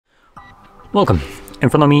Welcome. In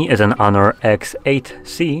front of me is an Honor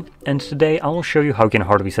X8C, and today I will show you how you can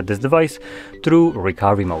hard reset this device through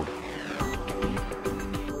recovery mode.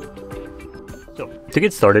 So, to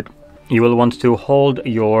get started, you will want to hold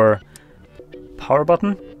your power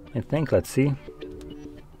button, I think, let's see.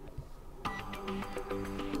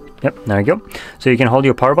 Yep, there you go. So you can hold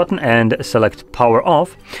your power button and select power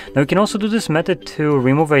off. Now you can also do this method to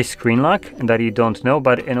remove a screen lock that you don't know,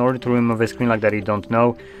 but in order to remove a screen lock that you don't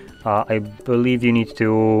know, I believe you need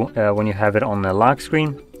to, when you have it on the lock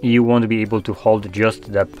screen, you won't be able to hold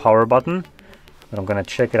just the power button. But I'm gonna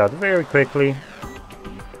check it out very quickly.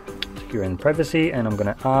 Secure in privacy, and I'm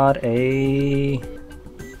gonna add a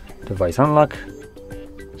device unlock,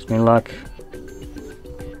 screen lock.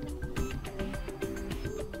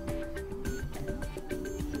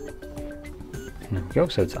 There we go,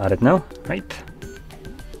 so it's added now, right?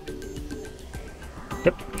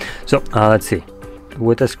 Yep, so let's see.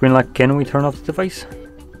 With a screen lock, can we turn off the device?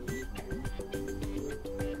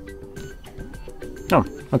 Oh,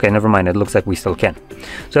 okay, never mind, it looks like we still can.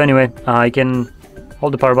 So anyway, I can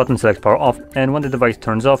hold the power button, select power off, and when the device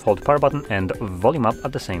turns off, hold the power button and volume up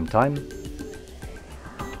at the same time.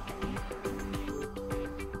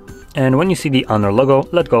 And when you see the Honor logo,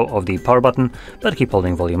 let go of the power button, but keep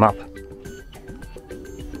holding volume up.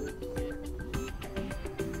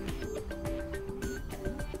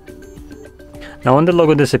 Now when the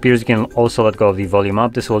logo disappears, you can also let go of the volume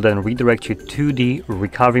up. This will then redirect you to the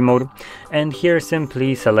recovery mode. And here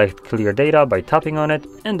simply select clear data by tapping on it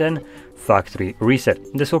and then factory reset.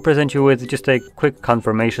 This will present you with just a quick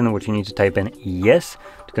confirmation, which you need to type in yes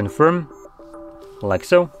to confirm, like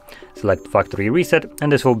so. Select factory reset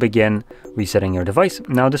and this will begin resetting your device.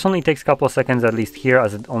 Now this only takes a couple of seconds, at least here,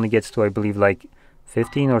 as it only gets to, I believe, like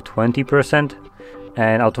 15 or 20%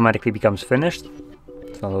 and automatically becomes finished.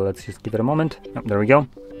 So let's just give it a moment. Yep, there we go.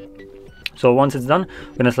 So once it's done,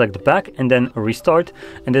 we're gonna select back and then restart,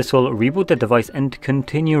 and this will reboot the device and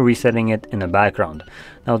continue resetting it in the background.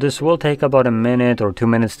 Now this will take about a minute or 2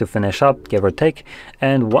 minutes to finish up, give or take,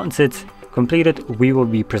 and once it's completed, we will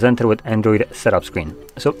be presented with Android setup screen.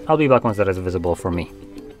 So I'll be back once that is visible for me.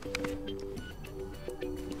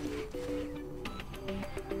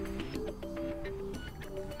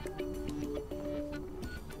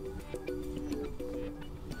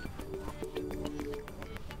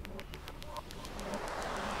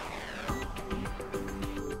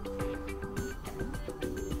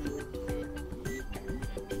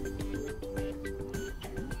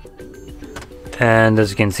 And as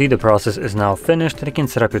you can see, the process is now finished and you can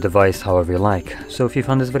set up your device however you like. So if you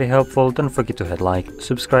found this very helpful, don't forget to hit like,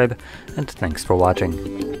 subscribe, and thanks for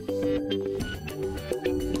watching.